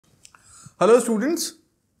Hello students.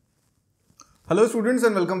 Hello students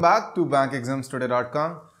and welcome back to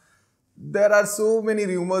BankExamsToday.com. There are so many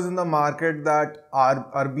rumors in the market that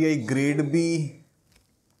RBI Grade B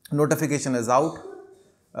notification is out.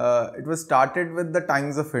 It was started with the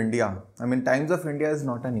Times of India. Times of India is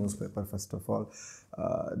not a newspaper, first of all.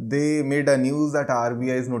 They made a news that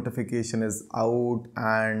RBI's notification is out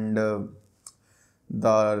and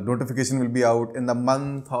the notification will be out in the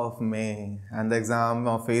month of May and the exam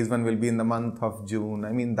of phase 1 will be in the month of June.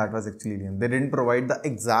 That was actually lame. They didn't provide the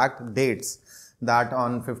exact dates that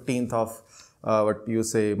on 15th of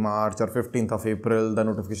March or 15th of April the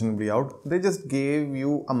notification will be out. They just gave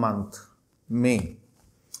you a month, May.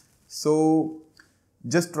 So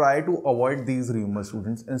just try to avoid these rumors,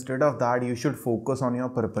 students. Instead of that, you should focus on your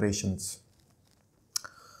preparations.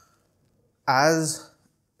 As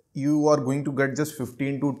you are going to get just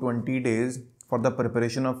 15 to 20 days for the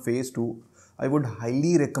preparation of phase 2, I would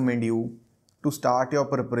highly recommend you to start your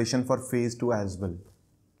preparation for phase 2 as well.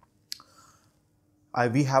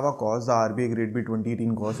 We have a course, the RBI Grade B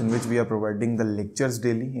 2018 course, in which we are providing the lectures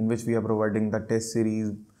daily, in which we are providing the test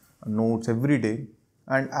series, notes every day.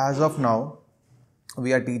 And as of now,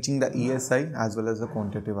 we are teaching the ESI as well as the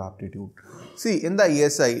quantitative aptitude. See, in the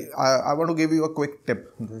ESI, I want to give you a quick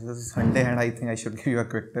tip. This is Sunday and I think I should give you a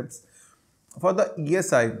quick tips. For the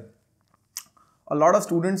ESI, a lot of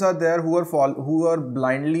students are there who are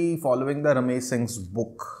blindly following the Ramandep Singh's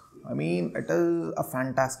book. It is a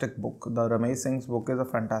fantastic book. The Ramandep Singh's book is a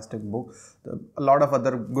fantastic book. A lot of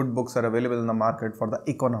other good books are available in the market for the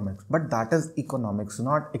economics. But that is economics,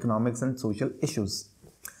 not economics and social issues.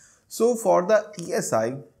 So for the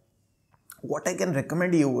ESI, what I can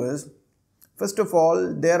recommend you is, first of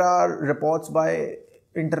all, there are reports by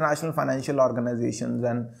international financial organizations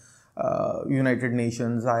and United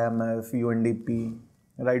Nations, IMF, UNDP,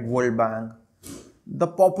 right, World Bank. The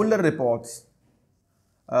popular reports,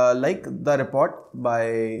 like the report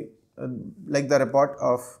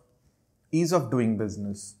of ease of doing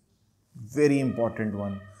business, very important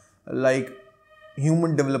one, like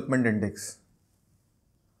Human Development Index,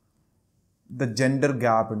 the Gender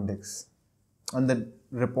Gap Index, and the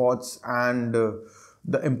reports and the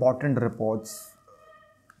important reports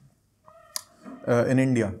in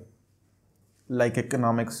India, like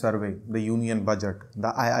Economic Survey, the Union Budget, the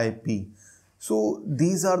IIP. So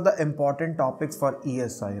these are the important topics for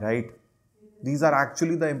ESI, right? These are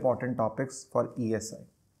actually the important topics for ESI.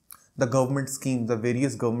 The government schemes, the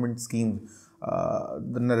various government schemes,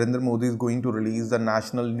 the Narendra Modi is going to release the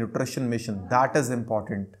National Nutrition Mission. That is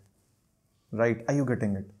important. Right? Are you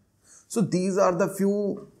getting it? So these are the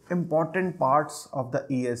few important parts of the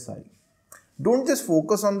ESI. Don't just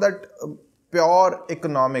focus on that pure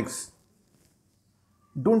economics.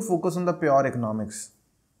 Don't focus on the pure economics.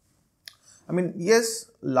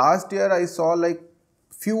 Yes, last year I saw like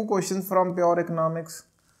few questions from pure economics.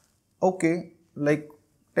 Okay, like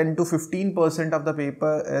 10 to 15% of the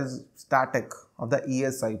paper is static of the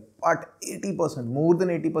ESI, but 80%, more than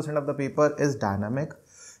 80% of the paper is dynamic.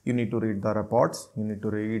 You need to read the reports, you need to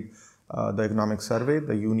read the economic survey,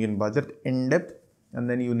 the union budget in depth, and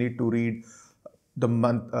then you need to read the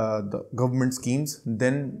government schemes.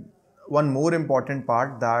 Then one more important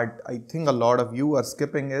part that I think a lot of you are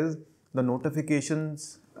skipping is the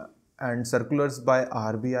notifications and circulars by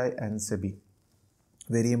RBI and SEBI.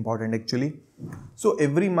 Very important actually. So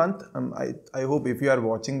every month, I hope if you are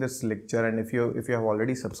watching this lecture and if you have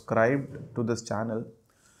already subscribed to this channel,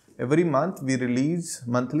 every month we release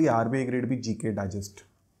monthly RBI Grade B GK Digest,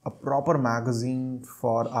 a proper magazine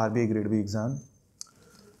for RBI Grade B exam.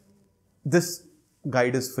 This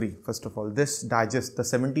guide is free, first of all. This digest, the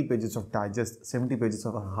 70 pages of digest, 70 pages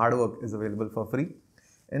of hard work is available for free.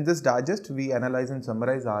 In this digest, we analyze and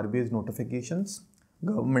summarize RBI's notifications,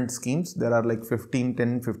 government schemes. There are like 10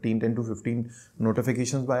 to 15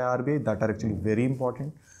 notifications by RBI that are actually very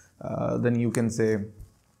important. Then you can say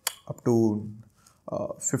up to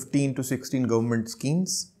 15 to 16 government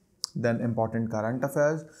schemes, then important current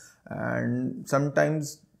affairs, and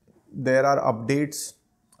sometimes there are updates,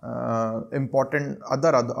 important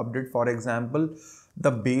other update. For example, the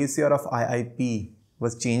base year of IIP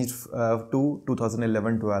was changed to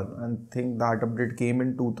 2011-12, and I think that update came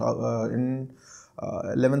in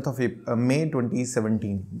 11th of May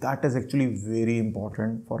 2017. That is actually very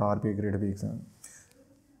important for RBI Grade B exam.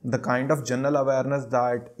 The kind of general awareness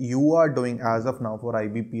that you are doing as of now for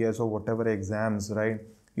IBPS or whatever exams, right?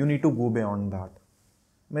 You need to go beyond that.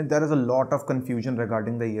 There is a lot of confusion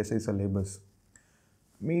regarding the ESI syllabus.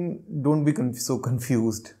 Don't be so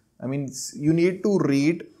confused. You need to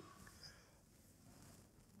read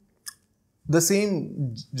the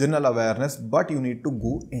same general awareness, but you need to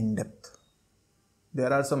go in depth.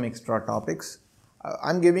 there are some extra topics.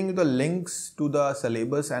 I'm giving you the links to the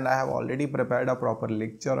syllabus, and I have already prepared a proper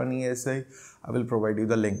lecture on ESI. I will provide you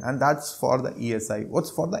the link, and that's for the ESI.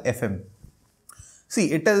 What's for the FM?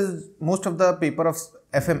 See, it is most of the paper of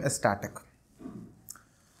FM is static.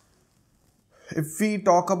 If we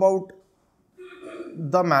talk about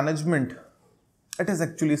the management, it is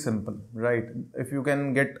actually simple, right? If you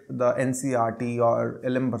can get the NCRT or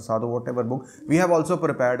LM Prasad or whatever book, we have also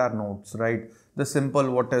prepared our notes, right? The simple,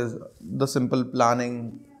 what is the simple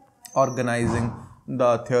planning, organizing,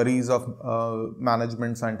 the theories of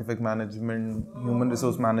management, scientific management, human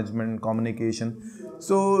resource management, communication.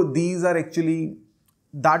 So these are actually,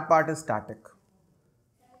 that part is static.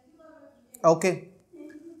 Okay.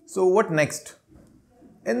 So what next?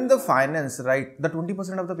 In the finance, right, the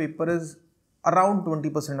 20% of the paper is, around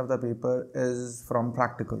 20% of the paper is from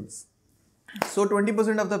practicals. So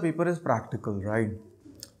 20% of the paper is practical, right?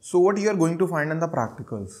 So what you are going to find in the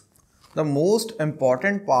practicals? The most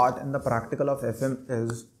important part in the practical of FM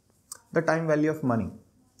is the time value of money.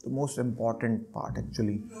 The most important part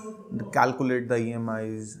actually. Calculate the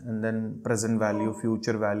EMIs and then present value,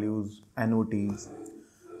 future values, annuities.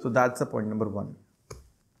 So that's the point number 1.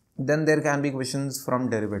 Then there can be questions from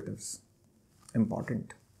derivatives.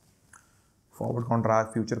 Important. Forward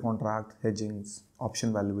contract, future contract, hedgings,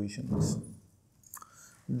 option valuations.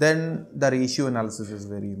 Then the ratio analysis is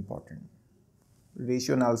very important.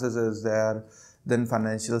 Ratio analysis is there. Then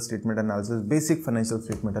financial statement analysis, basic financial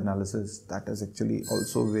statement analysis, that is actually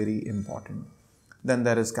also very important. Then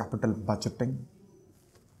there is capital budgeting,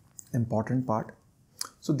 important part.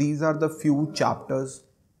 So these are the few chapters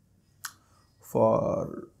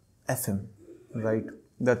for FM, right?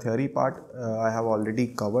 The theory part I have already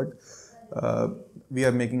covered. We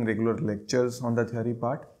are making regular lectures on the theory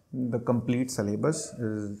part. The complete syllabus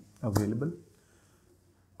is available.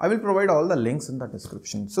 I will provide all the links in the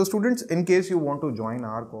description. So students, in case you want to join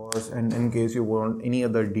our course and in case you want any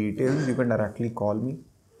other details, you can directly call me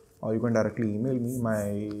or you can directly email me.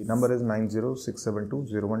 My number is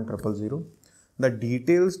 9067201000. The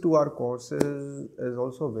details to our courses is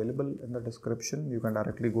also available in the description. You can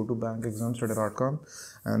directly go to BankExamsToday.com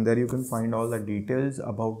and there you can find all the details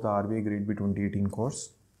about the RBI Grade B 2018 course.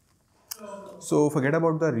 So forget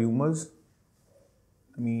about the rumors.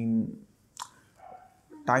 I mean,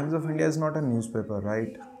 Times of India is not a newspaper,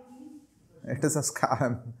 right? It is a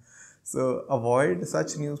scam. So avoid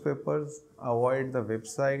such newspapers, avoid the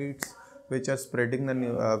websites which are spreading the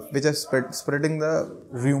spreading the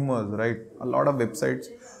rumors, right? A lot of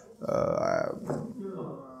websites.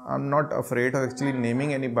 I'm not afraid of actually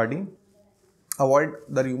naming anybody. Avoid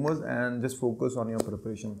the rumors and just focus on your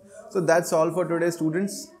preparation. So that's all for today,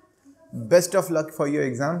 students. Best of luck for your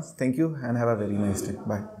exams. Thank you and have a very nice day.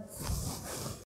 Bye.